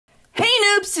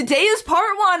Noobs, today is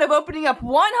part 1 of opening up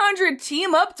 100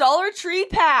 Team Up Dollar Tree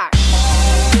packs.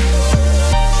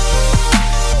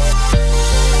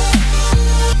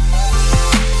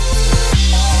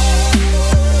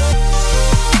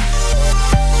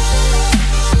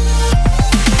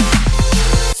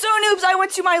 So Noobs, I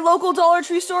went to my local Dollar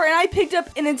Tree store and I picked up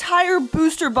an entire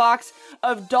booster box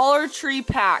of Dollar Tree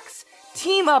packs.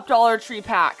 Team Up Dollar Tree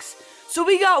packs. So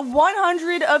we got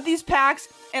 100 of these packs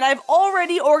and I've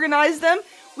already organized them.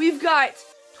 We've got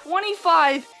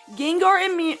 25 Gengar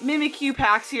and Mimikyu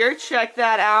packs here. Check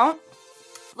that out.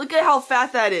 Look at how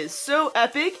fat that is. So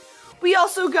epic. We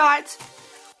also got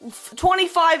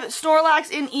 25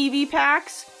 Snorlax and Eevee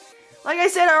packs. Like I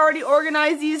said, I already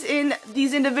organized these in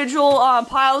these individual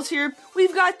piles here.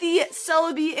 We've got the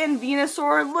Celebi and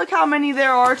Venusaur. Look how many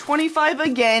there are. 25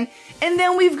 again. And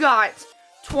then we've got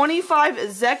 25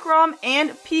 Zekrom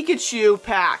and Pikachu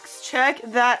packs. Check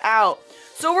that out.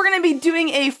 So we're going to be doing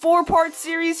a 4-part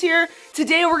series here.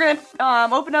 Today we're going to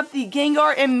open up the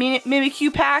Gengar and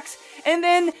Mimikyu packs. And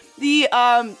then the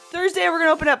Thursday we're going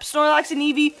to open up Snorlax and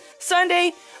Eevee.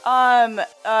 Sunday,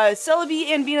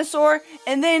 Celebi and Venusaur.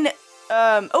 And then,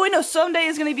 oh wait, no, Sunday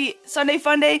is going to be Sunday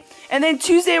Fun Day. And then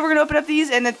Tuesday we're going to open up these.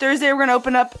 And then Thursday we're going to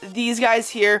open up these guys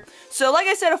here. So like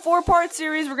I said, a 4-part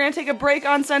series. We're going to take a break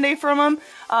on Sunday from them.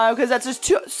 Because that's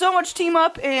just so much team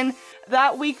up in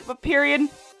that week period.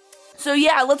 So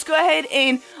yeah, let's go ahead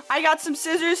and I got some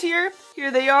scissors here. Here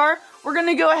they are. We're going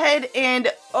to go ahead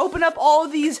and open up all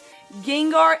of these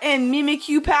Gengar and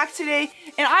Mimikyu packs today.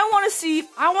 And I want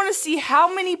to see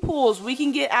how many pulls we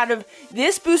can get out of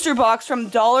this booster box from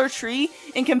Dollar Tree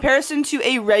in comparison to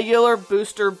a regular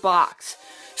booster box.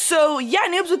 So yeah,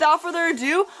 Noobs, without further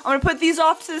ado, I'm going to put these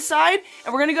off to the side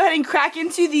and we're going to go ahead and crack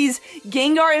into these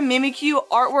Gengar and Mimikyu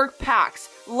artwork packs.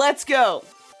 Let's go.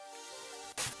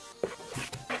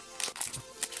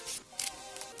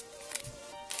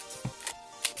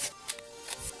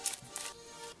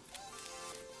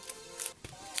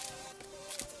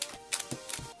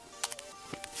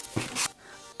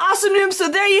 Awesome, Noobs, so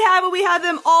there you have it. We have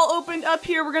them all opened up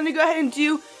here. We're going to go ahead and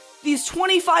do these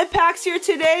 25 packs here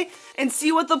today and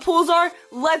see what the pulls are.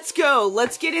 Let's go.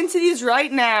 Let's get into these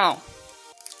right now.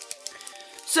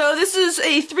 So this is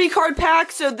a 3-card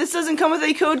pack, so this doesn't come with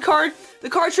a code card. The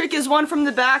card trick is one from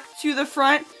the back to the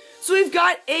front. So we've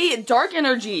got a Dark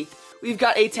Energy, we've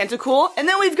got a Tentacool, and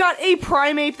then we've got a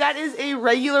Primeape. That is a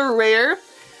regular rare.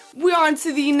 We're on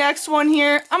to the next one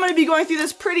here. I'm going to be going through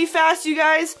this pretty fast, you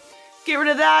guys. Get rid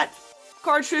of that.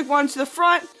 Card trick one to the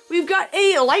front. We've got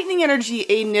a Lightning Energy,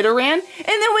 a Nidoran, and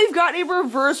then we've got a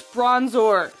reverse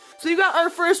Bronzor. So we've got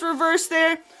our first reverse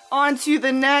there. On to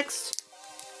the next.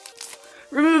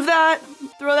 Remove that.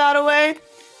 Throw that away.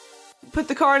 Put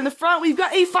the card in the front. We've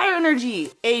got a Fire Energy,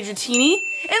 a Dratini,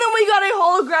 and then we got a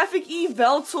holographic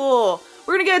Yveltal.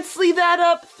 We're going to go ahead and sleeve that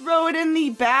up. Throw it in the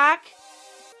back.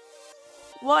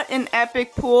 What an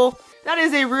epic pull. That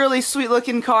is a really sweet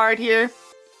looking card here.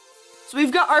 So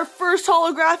we've got our first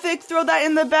holographic, throw that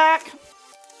in the back.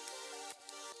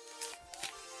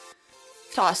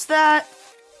 Toss that.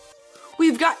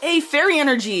 We've got a Fairy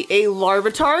Energy, a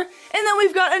Larvitar, and then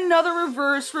we've got another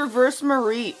reverse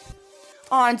Mareep.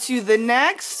 On to the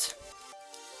next.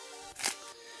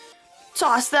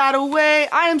 Toss that away.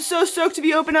 I am so stoked to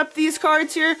be opening up these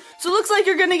cards here. So it looks like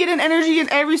you're going to get an energy in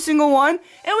every single one.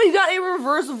 And we've got a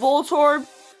reverse Voltorb.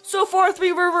 So far,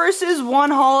 3 reverses, 1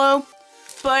 holo.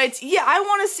 But yeah, I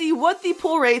want to see what the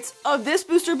pull rates of this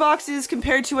booster box is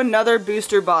compared to another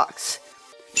booster box.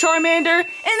 Charmander, and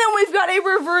then we've got a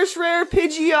reverse rare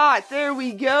Pidgeot. There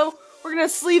we go. We're going to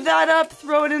sleeve that up,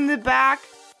 throw it in the back.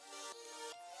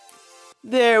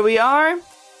 There we are.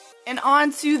 And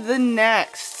on to the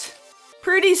next.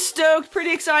 Pretty stoked,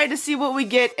 pretty excited to see what we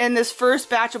get in this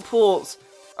first batch of pulls.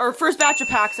 Or first batch of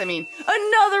packs, I mean.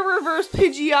 Another reverse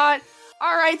Pidgeot.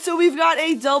 Alright, so we've got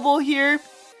a double here.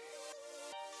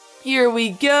 Here we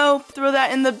go. Throw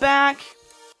that in the back.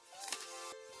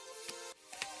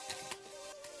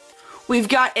 We've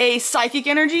got a Psychic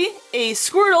Energy, a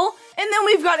Squirtle, and then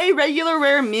we've got a regular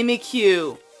rare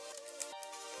Mimikyu.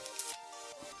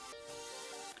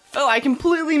 Oh, I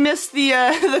completely missed the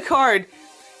the card.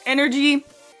 Energy,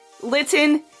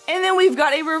 Litten, and then we've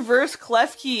got a reverse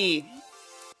Klefki.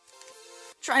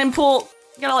 Try and pull,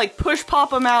 gotta like push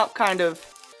pop them out, kind of.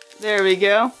 There we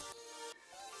go.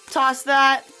 Toss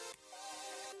that.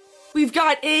 We've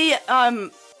got a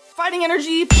Fighting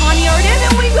Energy, Pawniard, and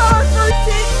then we got our first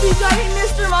hit. We got a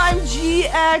Mr. Mime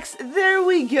GX. There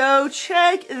we go.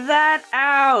 Check that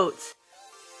out.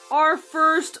 Our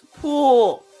first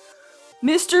pull.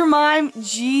 Mr. Mime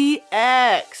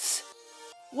GX.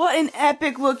 What an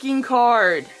epic looking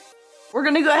card. We're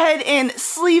gonna go ahead and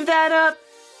sleeve that up,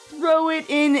 throw it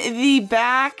in the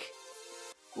back.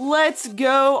 Let's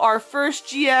go, our first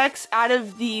GX out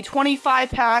of the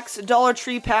 25 packs, Dollar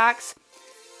Tree packs.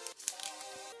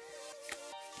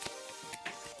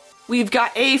 We've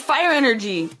got a Fire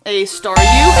Energy, a Staryu,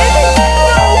 and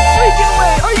no freaking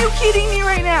way! Are you kidding me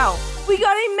right now? We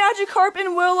got a Magikarp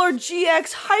and Wailord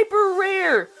GX Hyper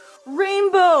Rare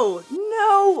Rainbow.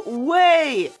 No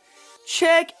way!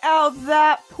 Check out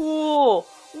that pool.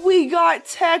 We got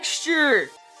texture.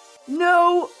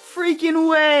 No freaking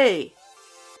way.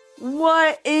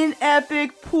 What an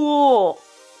epic pool.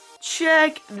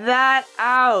 Check that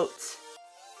out.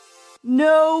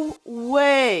 No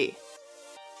way.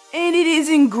 And it is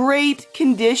in great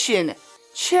condition.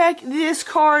 Check this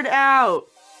card out.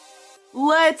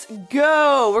 Let's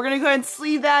go. We're going to go ahead and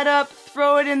sleeve that up,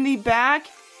 throw it in the back.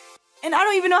 And I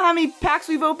don't even know how many packs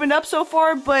we've opened up so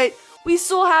far, but we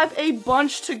still have a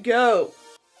bunch to go.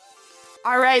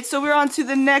 Alright, so we're on to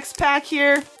the next pack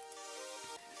here.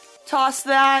 Toss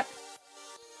that.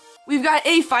 We've got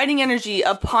a Fighting Energy,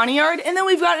 a Pawniard, and then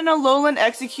we've got an Alolan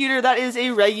Executor that is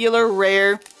a regular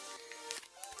rare.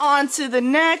 On to the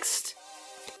next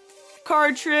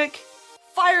card trick,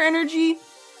 Fire Energy,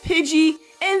 Pidgey,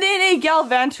 and then a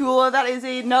Galvantula that is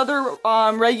another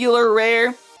regular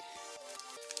rare.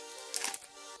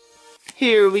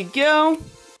 Here we go.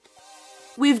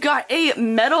 We've got a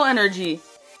Metal Energy,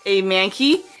 a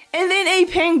Mankey, and then a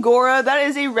Pangoro that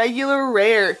is a regular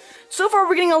rare. So far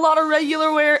we're getting a lot of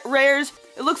regular rares.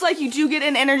 It looks like you do get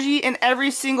an energy in every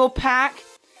single pack.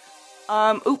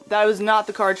 Oop, that was not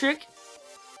the card trick.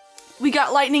 We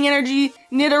got Lightning Energy,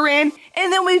 Nidoran,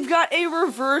 and then we've got a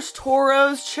Reverse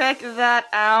Tauros. Check that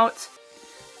out.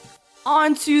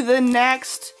 On to the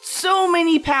next. So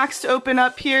many packs to open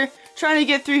up here. Trying to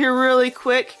get through here really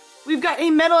quick. We've got a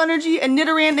Metal Energy, a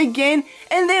Nidoran again,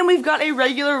 and then we've got a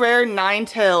regular rare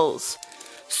Ninetales.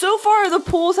 So far, the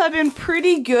pulls have been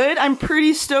pretty good. I'm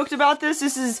pretty stoked about this.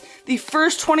 This is the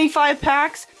first 25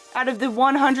 packs out of the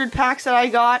 100 packs that I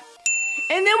got.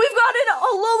 And then we've got an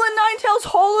Alolan Ninetales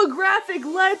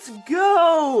holographic. Let's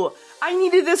go. I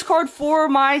needed this card for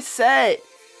my set.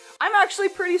 I'm actually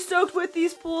pretty stoked with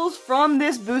these pulls from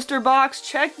this booster box.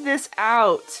 Check this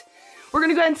out. We're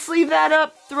going to go ahead and sleeve that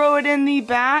up, throw it in the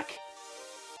back.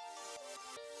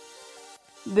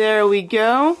 There we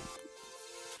go.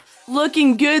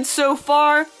 Looking good so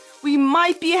far. We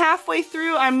might be halfway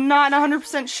through. I'm not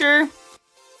 100% sure.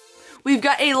 We've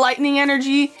got a Lightning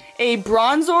Energy, a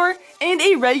Bronzor, and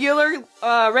a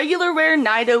regular rare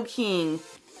Nidoking.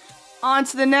 On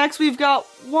to the next, we've got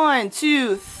 1,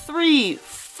 2, 3,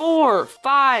 4,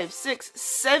 5, 6,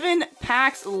 7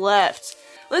 packs left.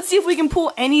 Let's see if we can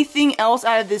pull anything else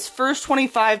out of this first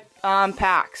 25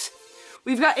 packs.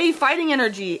 We've got a Fighting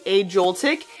Energy, a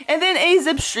Joltik, and then a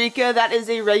Zebstrika that is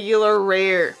a regular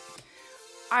rare.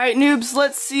 Alright, noobs,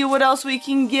 let's see what else we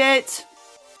can get.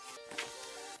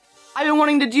 I've been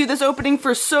wanting to do this opening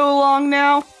for so long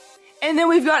now. And then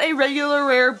we've got a regular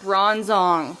rare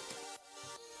Bronzong.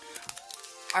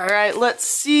 Alright, let's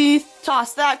see.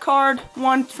 Toss that card.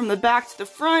 One from the back to the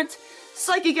front.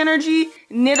 Psychic Energy,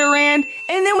 Nidoran,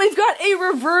 and then we've got a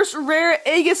reverse rare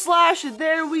Aegislash.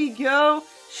 There we go.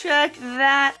 Check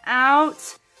that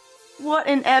out. What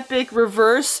an epic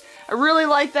reverse. I really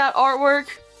like that artwork.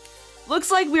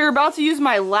 Looks like we're about to use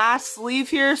my last sleeve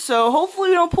here, so hopefully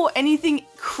we don't pull anything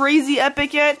crazy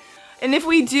epic yet. And if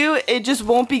we do, it just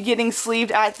won't be getting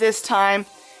sleeved at this time.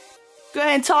 Go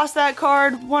ahead and toss that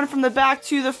card, one from the back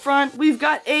to the front. We've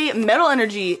got a Metal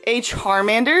Energy, a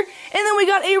Charmander, and then we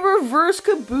got a Reverse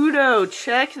Kabuto.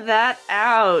 Check that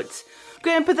out.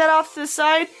 Go ahead and put that off to the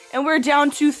side, and we're down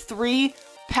to 3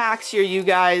 packs here, you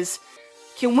guys.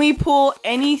 Can we pull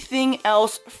anything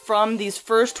else from these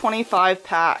first 25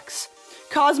 packs?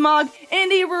 Cosmog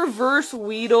and a Reverse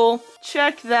Weedle.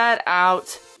 Check that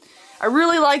out. I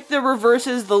really like the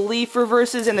reverses, the leaf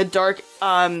reverses, and the dark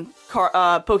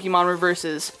Pokemon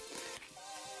reverses.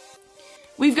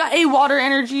 We've got a Water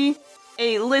Energy,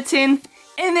 a Litten,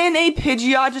 and then a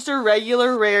Pidgeot, just a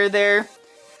regular rare there.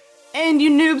 And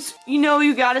you noobs, you know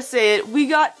you gotta say it.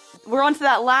 We're on to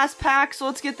that last pack, so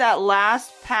let's get that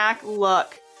last pack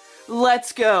luck.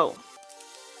 Let's go.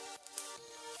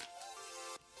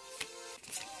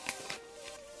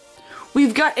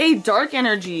 We've got a Dark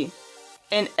Energy,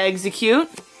 an Execute,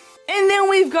 and then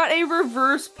we've got a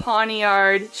Reverse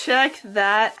Pawniard. Check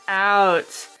that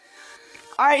out.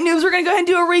 Alright, noobs, we're going to go ahead and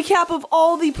do a recap of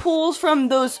all the pulls from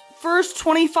those first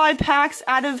 25 packs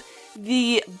out of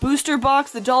the booster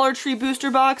box, the Dollar Tree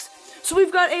booster box. So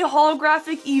we've got a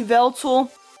holographic Yveltal.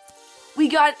 We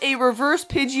got a Reverse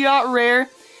Pidgeot rare,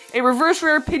 a reverse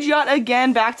rare Pidgeot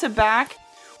again, back to back.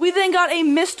 We then got a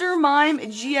Mr. Mime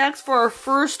GX for our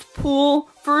first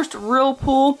real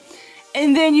pull.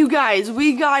 And then you guys,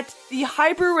 we got the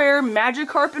hyper rare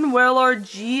Magikarp and Wailord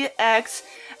GX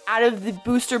out of the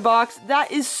booster box.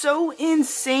 That is so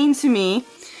insane to me.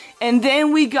 And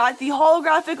then we got the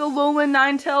holographic Alolan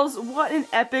Ninetales. What an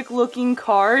epic looking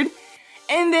card.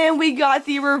 And then we got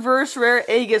the reverse rare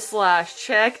Aegislash.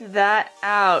 Check that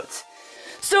out.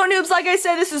 So noobs, like I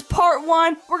said, this is part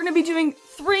 1. We're going to be doing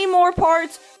 3 more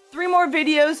parts, 3 more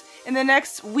videos in the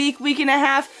next week and a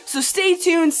half. So stay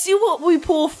tuned, see what we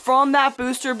pull from that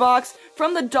booster box,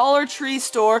 from the Dollar Tree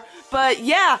store. But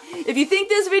yeah, if you think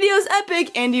this video is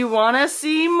epic and you want to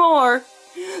see more,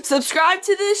 subscribe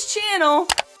to this channel,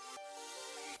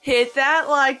 hit that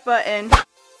like button,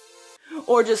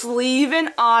 or just leave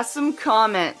an awesome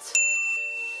comment.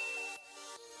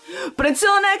 But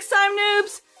until next time,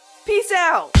 noobs, peace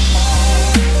out.